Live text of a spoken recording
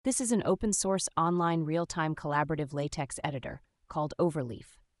This is an open-source online real-time collaborative LaTeX editor called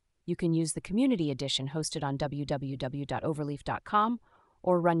Overleaf. You can use the community edition hosted on www.overleaf.com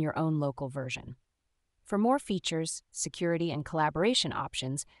or run your own local version. For more features, security, and collaboration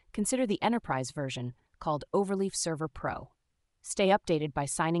options, consider the enterprise version called Overleaf Server Pro. Stay updated by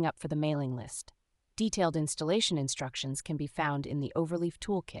signing up for the mailing list. Detailed installation instructions can be found in the Overleaf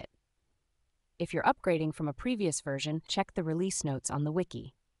Toolkit. If you're upgrading from a previous version, check the release notes on the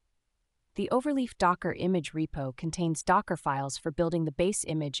wiki. The Overleaf Docker image repo contains Docker files for building the base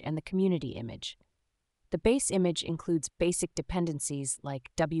image and the community image. The base image includes basic dependencies like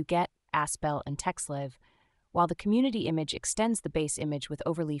wget, Aspel, and TextLive, while the community image extends the base image with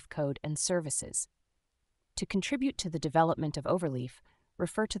Overleaf code and services. To contribute to the development of Overleaf,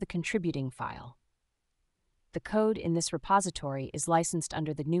 refer to the contributing file. The code in this repository is licensed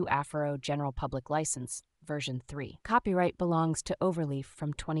under the GNU Afro General Public License, version 3. Copyright belongs to Overleaf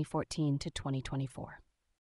from 2014 to 2024.